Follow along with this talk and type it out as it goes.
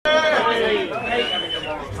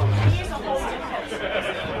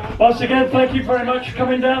Once again, thank you very much for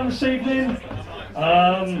coming down this evening.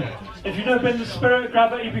 If you've never been to Spirit of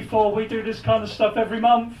Gravity before, we do this kind of stuff every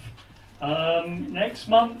month. Next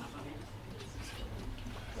month,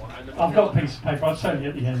 I've got a piece of paper, I'll tell you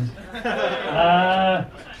at the end.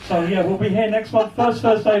 So yeah, we'll be here next month, first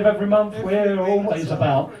Thursday of every month, we're always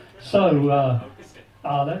about. So,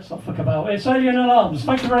 let's not fuck about. It's Alien Alarms,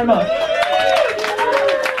 thank you very much.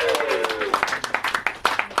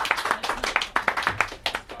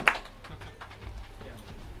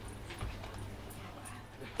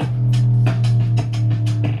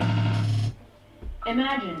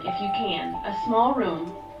 Imagine, if you can, a small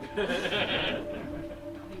room.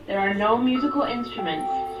 There are no musical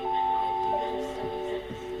instruments.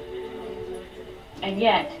 And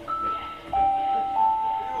yet,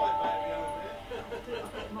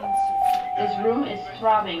 this room is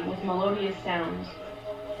throbbing with melodious sounds.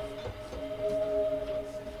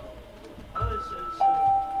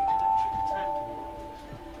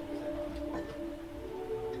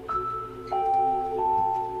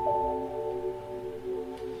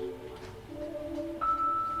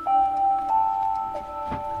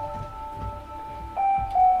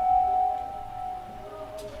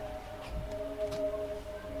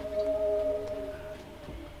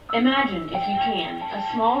 Imagine, if you can,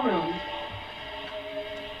 a small room.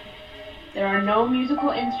 There are no musical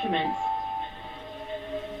instruments.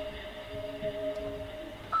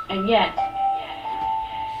 And yet,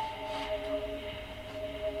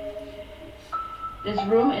 this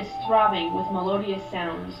room is throbbing with melodious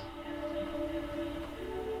sounds.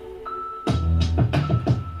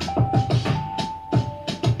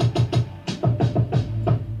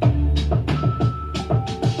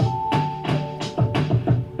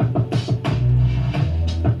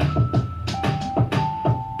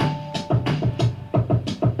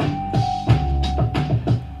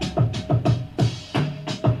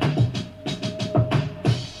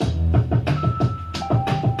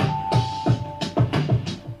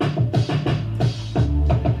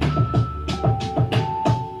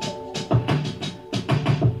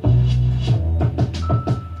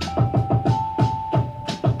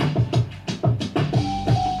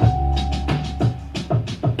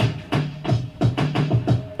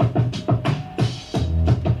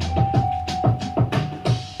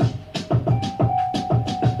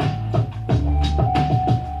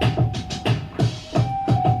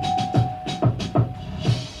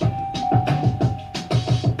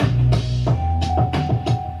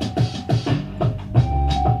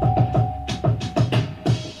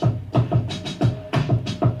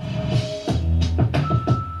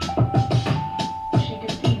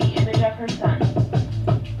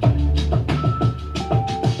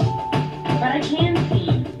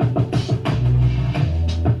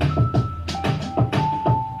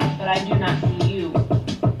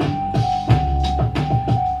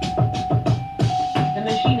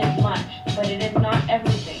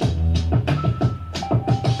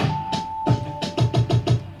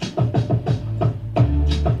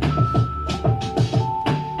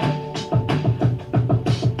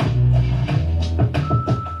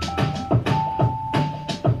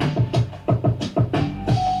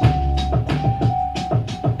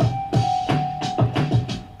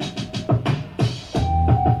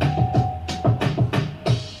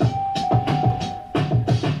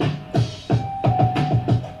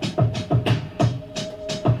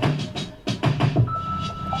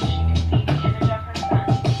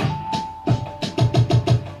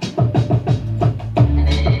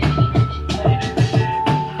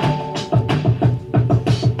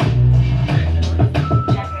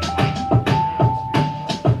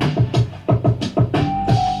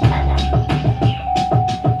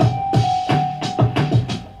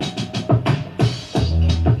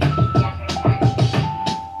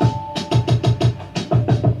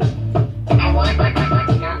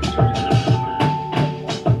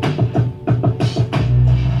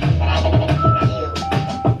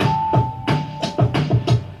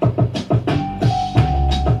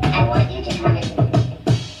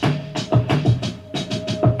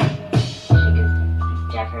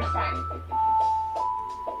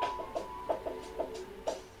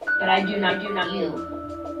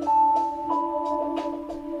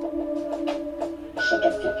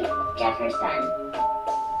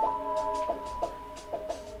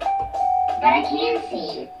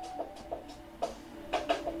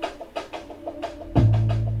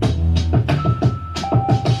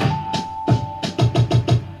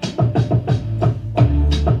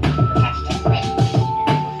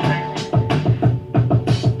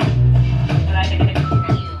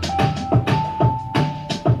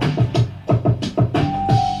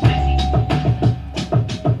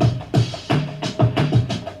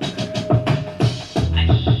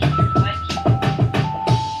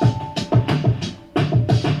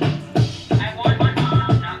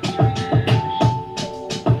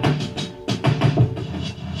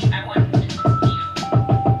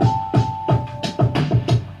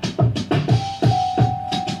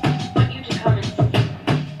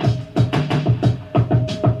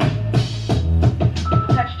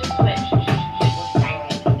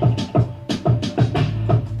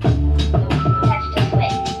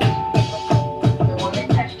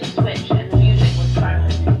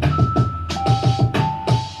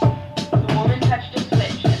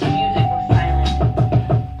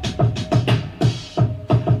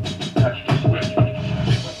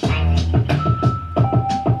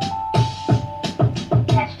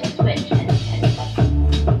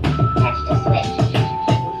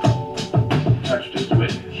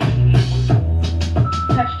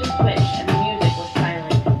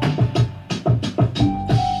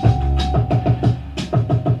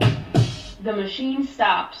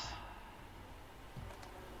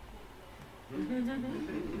 Music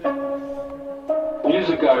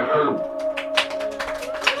I heard.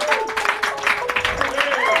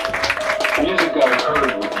 Music I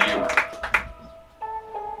heard with you.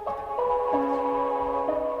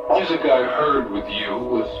 Music I heard with you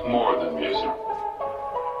was more than music.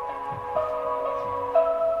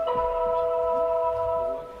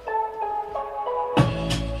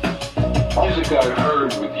 Music I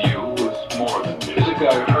heard with you was more than music. Music I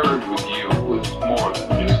heard with you was more than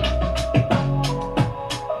music.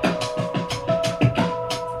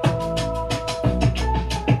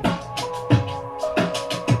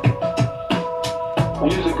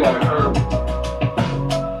 Music I heard.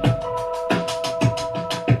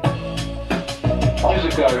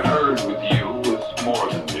 Music I heard with you was more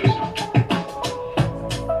than music.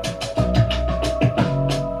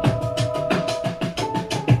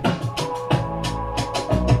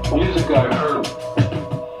 Music I heard.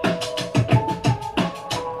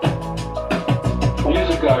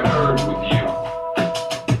 Music I heard with you.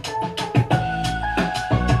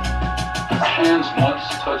 Hands once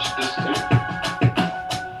touched this thing.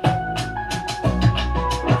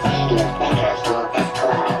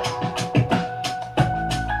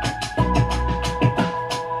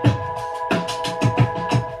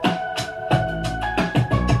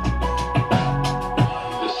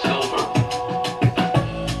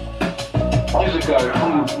 Music I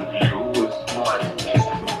heard with you was more than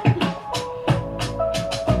music.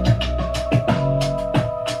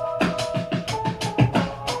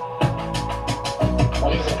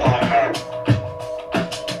 Music I heard.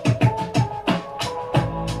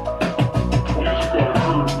 Music I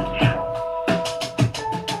heard with you.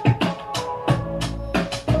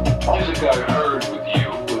 Music I heard with you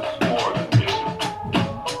was more than music.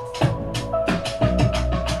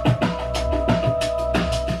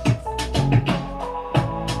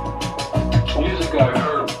 Music I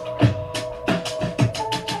heard.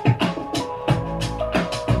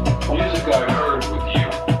 Music I heard with you.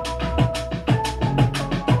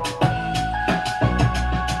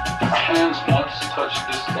 Hands once touched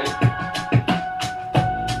this tape.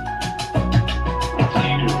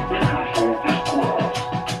 Music I heard with you.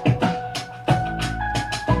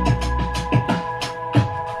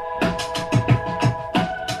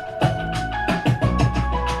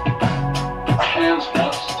 Hands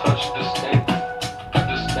once touched this tape.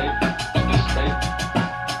 This tape. This tape.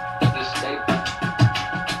 This tape.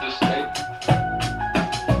 This tape.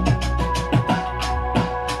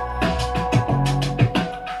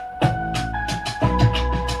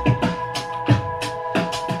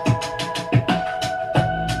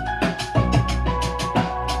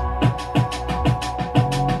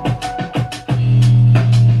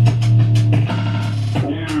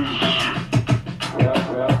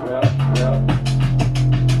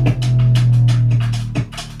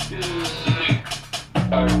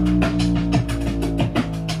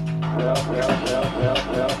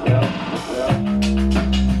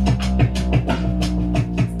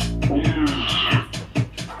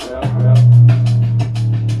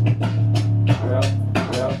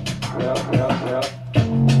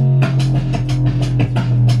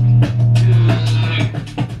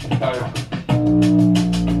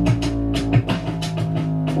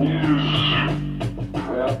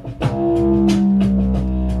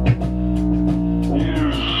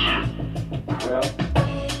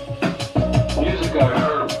 Music I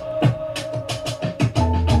heard.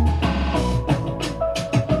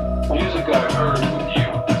 Music I heard with you.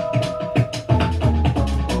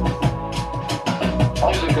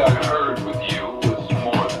 Music I heard with you was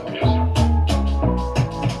more than music.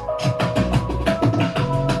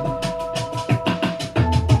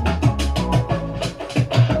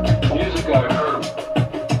 Music I heard.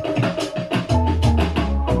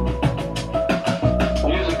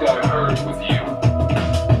 Music I heard with you.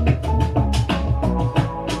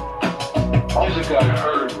 Music I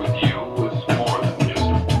heard with you was more than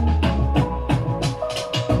music.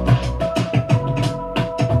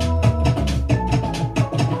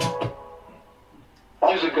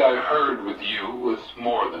 Music I heard with you was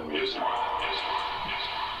more than music.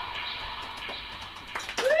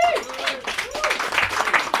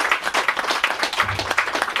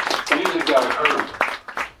 Music I heard.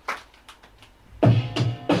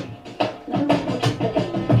 No one would have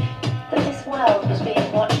believed that this world was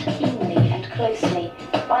being watched keenly and closely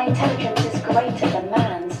by intelligences greater than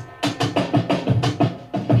man's.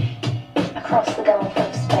 Across the gulf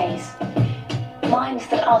of space, minds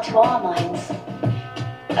that are to our minds,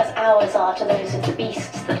 as ours are to those of the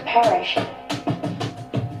beasts that perish.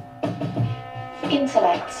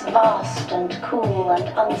 Intellects vast and cool and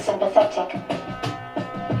unsympathetic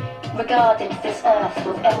regarded this earth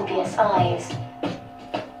with envious eyes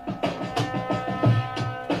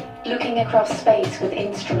looking across space with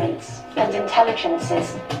instruments and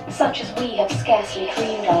intelligences such as we have scarcely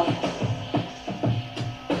dreamed of.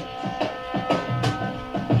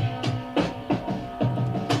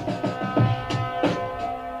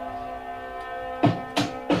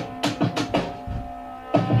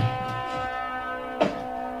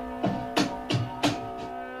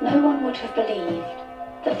 No one would have believed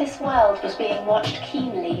that this world was being watched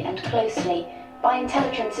keenly and closely by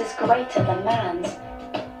intelligences greater than man's.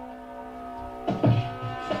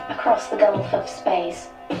 Across the gulf of space,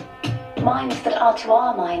 minds that are to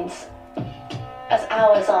our minds as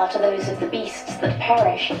ours are to those of the beasts that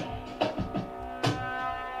perish.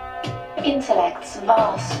 Intellects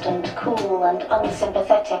vast and cool and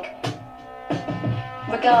unsympathetic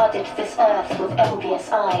regarded this earth with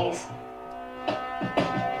envious eyes.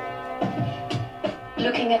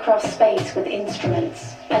 Looking across space with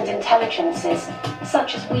instruments and intelligences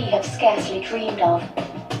such as we have scarcely dreamed of.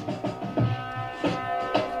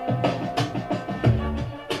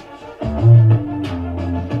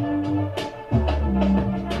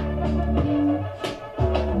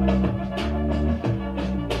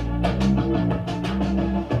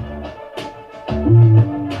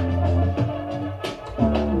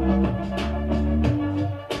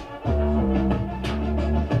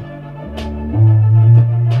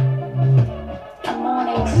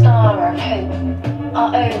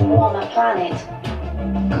 Our own warmer planet,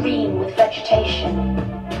 green with vegetation.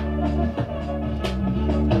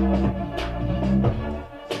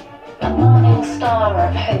 A morning star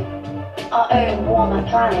of hope, our own warmer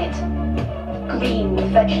planet, green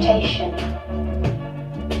with vegetation.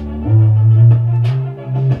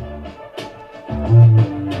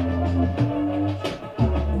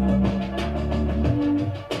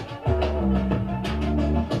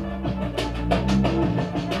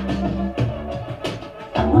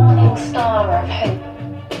 Star of hope,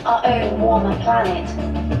 our own warmer planet,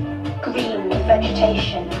 green with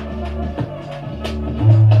vegetation.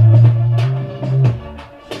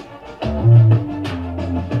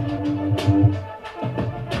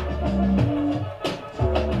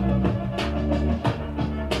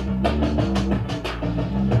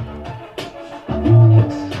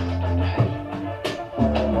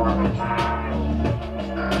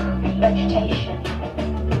 Vegetation.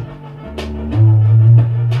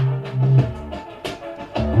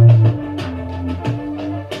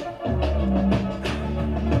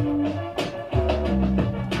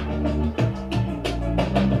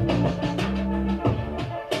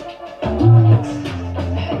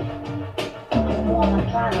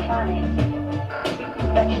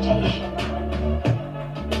 Vegetation.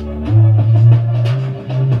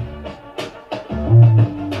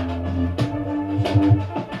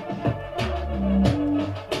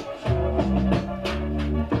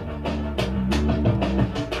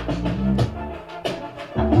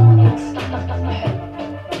 A morning star,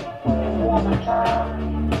 warmer planet,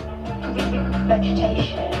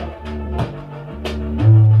 vegetation.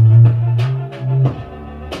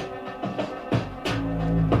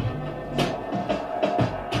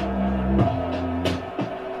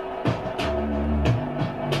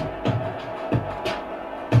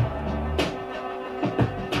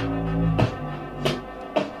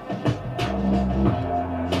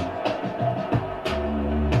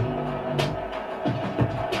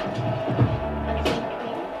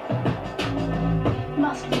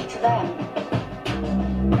 Must be to them,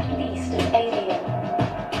 at least as alien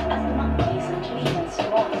as the monkeys and lemurs to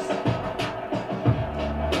us.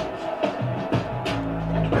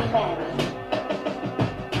 And we men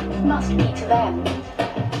must be to them,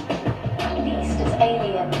 at least as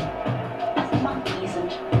alien as the monkeys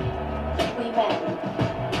and we men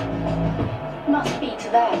must be to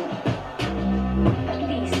them, at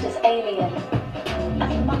least as alien as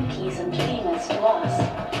the monkeys and lemurs to us.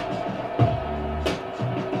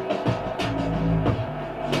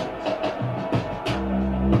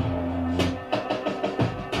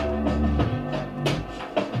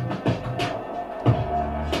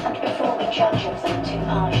 Judge of them too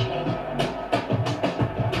harshly.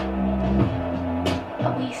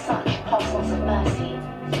 Are we such apostles of mercy?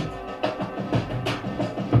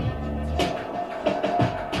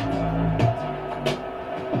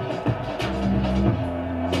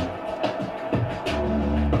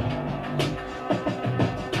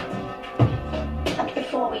 And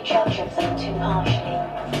before we judge of them too harshly,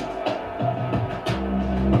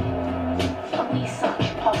 are we such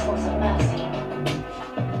apostles of mercy?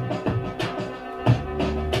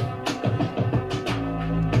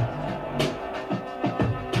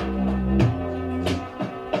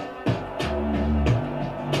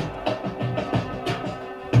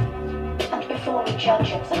 we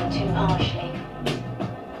judge of them too harshly.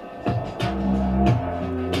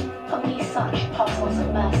 Only such apostles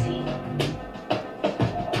of mercy.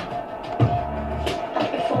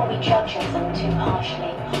 And before we judge of them too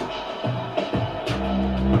harshly,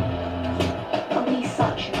 only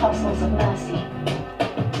such apostles of mercy.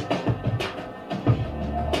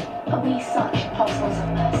 Only such apostles of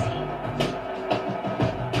mercy.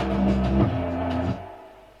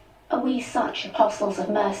 Are we such apostles of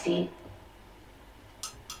mercy?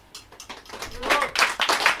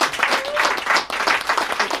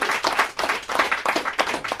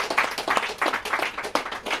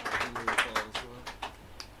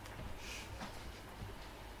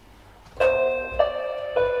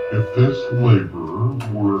 If this laborer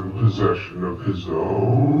were in possession of his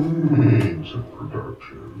own means of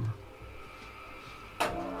production,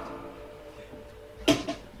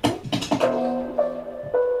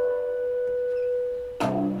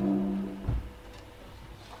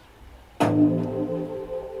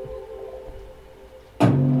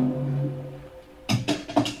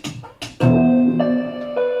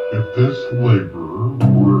 if this laborer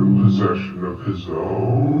were in possession of his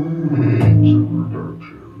own means of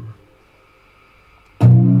production,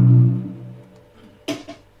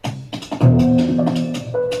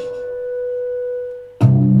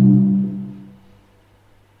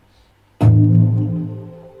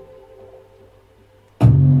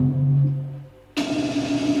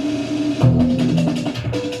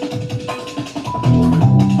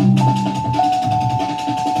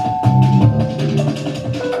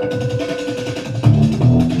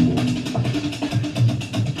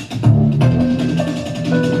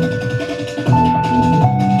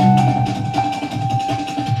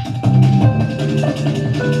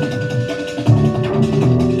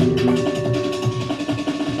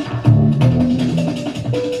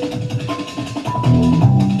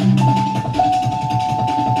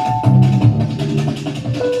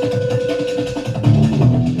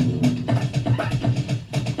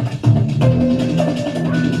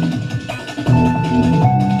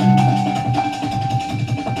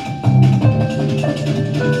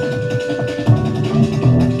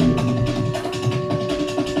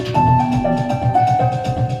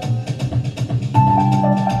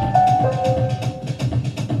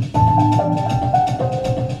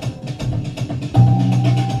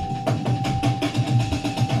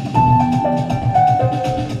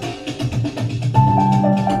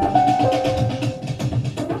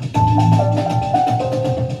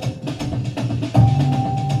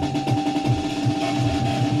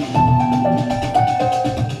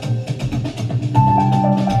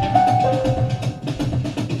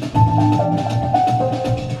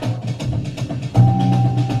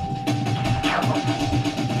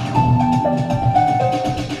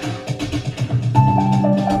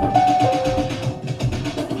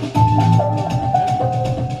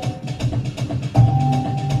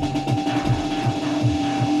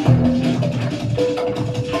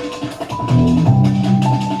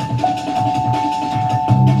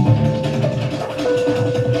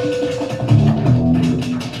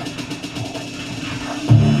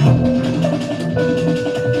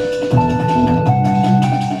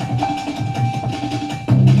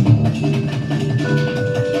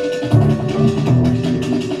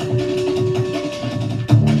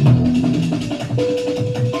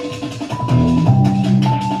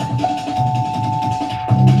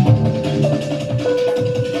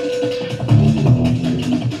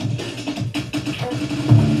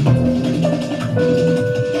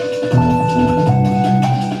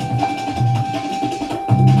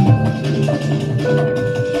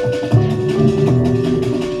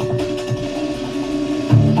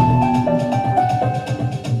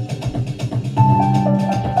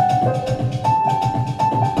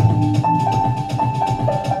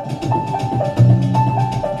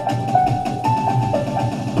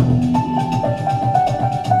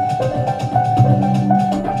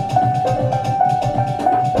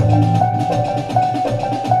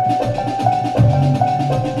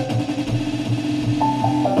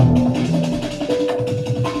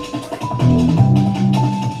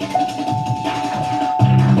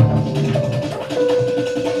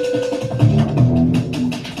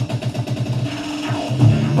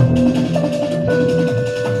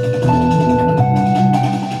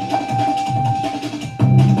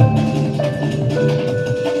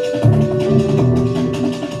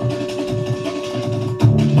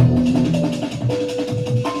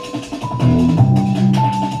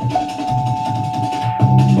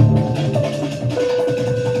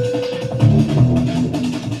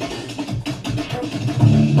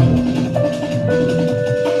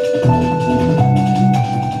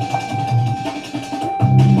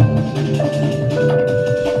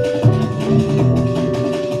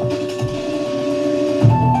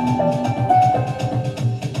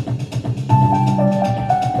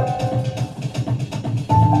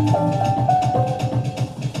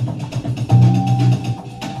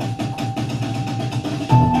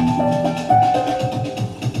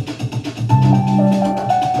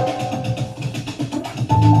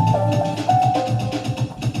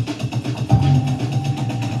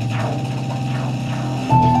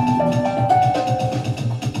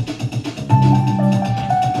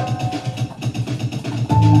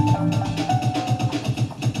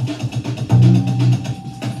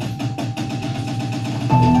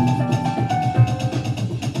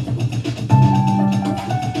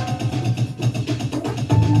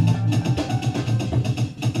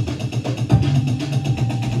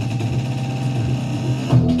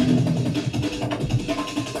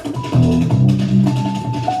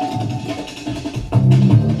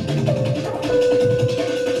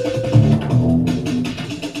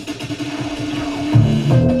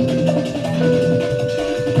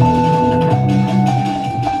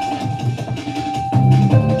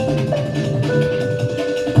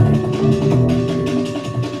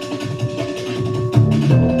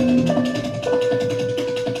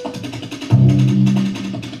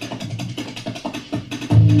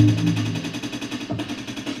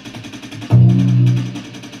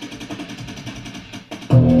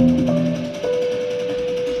 If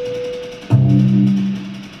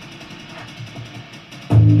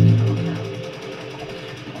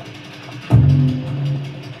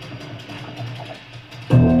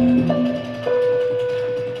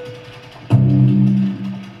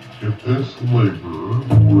this laborer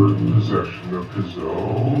were in possession of his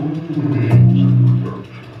own means of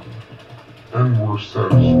production, and were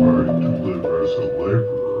satisfied to live as a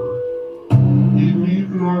laborer, he need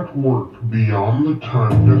not work beyond the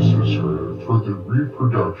time necessary for the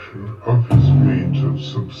reproduction of his means of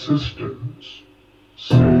subsistence,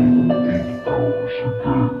 say 8 hours a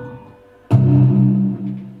day.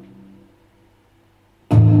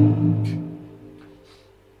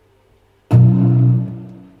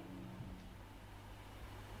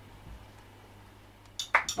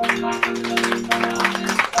 Would you like them to believe the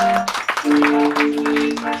mountains? Would you like them to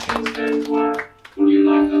believe machines don't work? Would you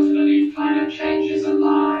like them to believe climate change is a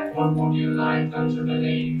lie? What would you like them to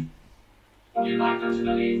believe? Would you like them to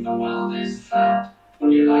believe the world is flat?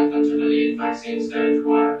 Would you like them to believe vaccines don't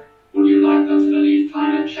work? Would you like them to believe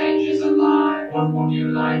climate change is a lie? What would you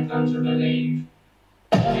like them to believe?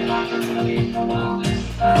 Would you like them to believe the world is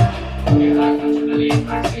flat? Would you like them to believe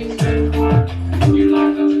vaccines don't work? Would you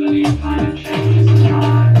like them to believe climate change is a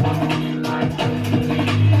lie? What would you like them to believe?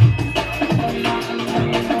 Would you like them to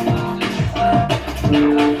believe the world is flat? Would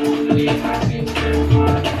you like them to believe vaccines don't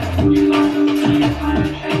work? Would you like them to believe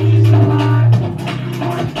climate change is a lie? What would you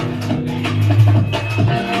like them to believe?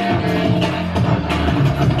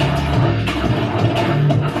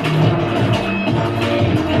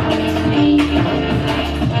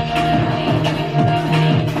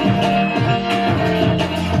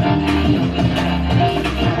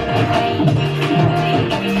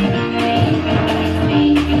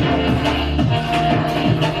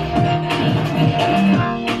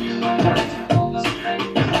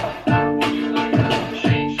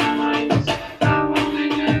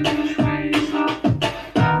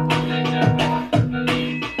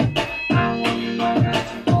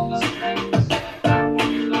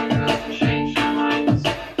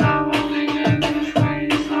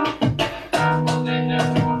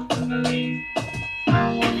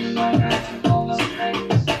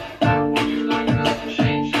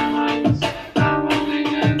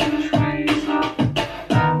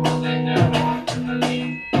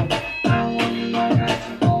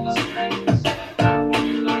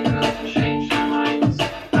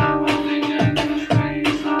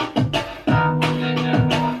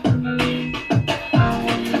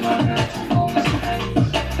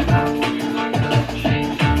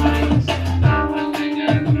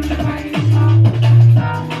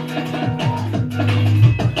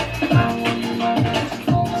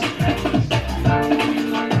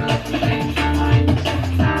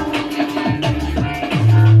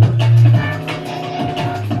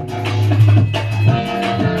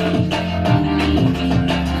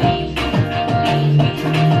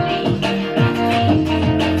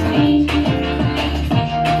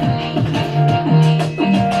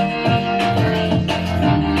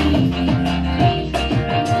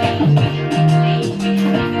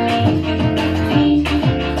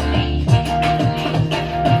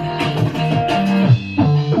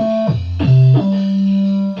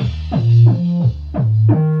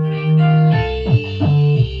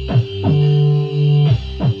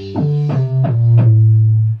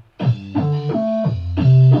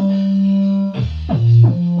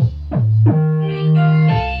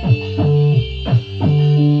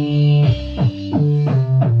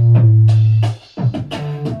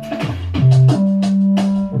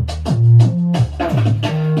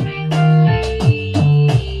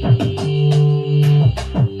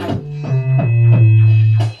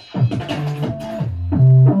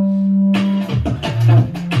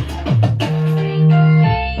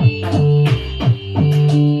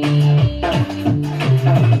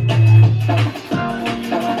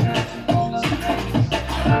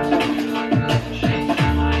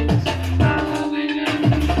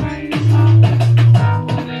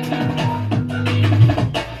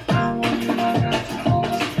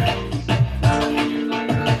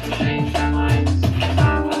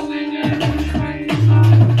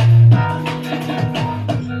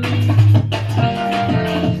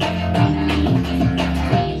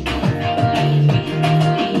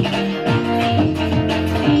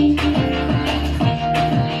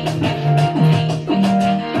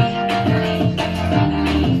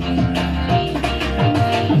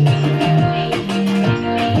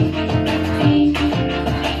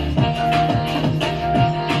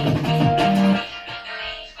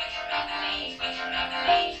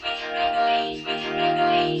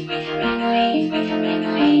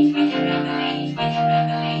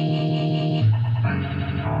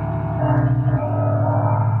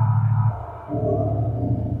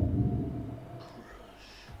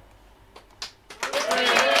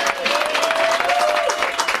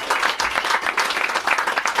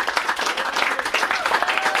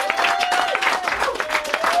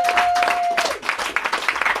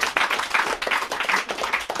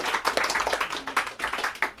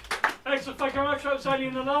 those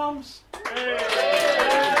alien alarms. Hey.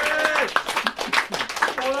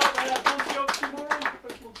 All up there, Monty oxymoron.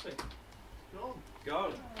 Where's Monty?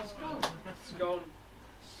 Gone. It's gone. It's gone.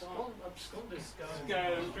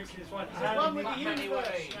 Drinking his wine. One with the universe.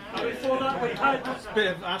 And before that we had. It's a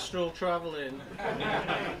bit of astral travelling.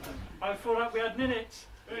 And before that we had Ninit.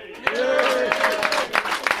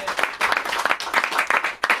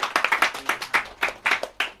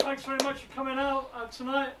 Thanks very much for coming out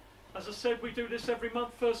tonight. As I said, we do this every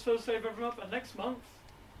month, first Thursday of every month, and next month,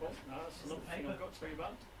 well, no, that's another thing I've got to tell you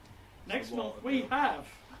about. Next month we have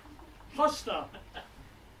Cluster,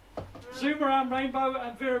 Zoomerang Rainbow,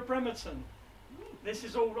 and Vera Bremerton. This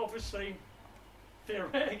is all obviously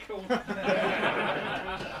theoretical. I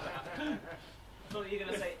thought you were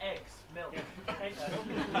going to say eggs, milk.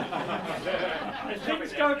 If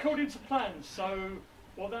things go according to plan, so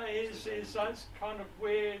what that is that's kind of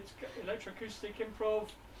weird electroacoustic improv,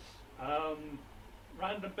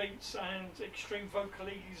 random beats and extreme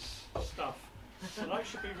vocalese stuff. So that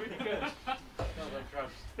should be really good.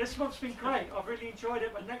 This month's been great. I've really enjoyed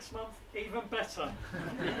it, but next month even better.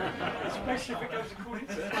 Especially if it goes according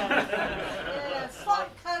to plan. Yeah, fuck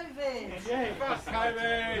COVID. Yeah. Fuck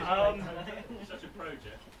COVID. Such a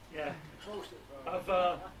project. Yeah.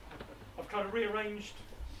 I've kind of rearranged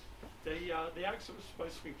the acts that were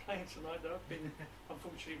supposed to be playing tonight. That have been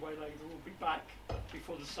unfortunately waylaid. Will be back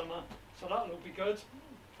before the summer, so that'll all be good.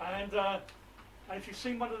 And if you've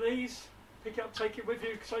seen one of these, pick it up, take it with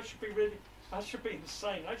you, because that should be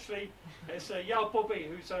insane. Actually, it's Yao Bobby,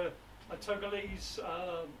 who's a Togolese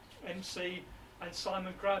MC, and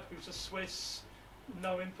Simon Grab, who's a Swiss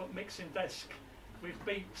no input mixing desk with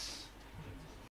beats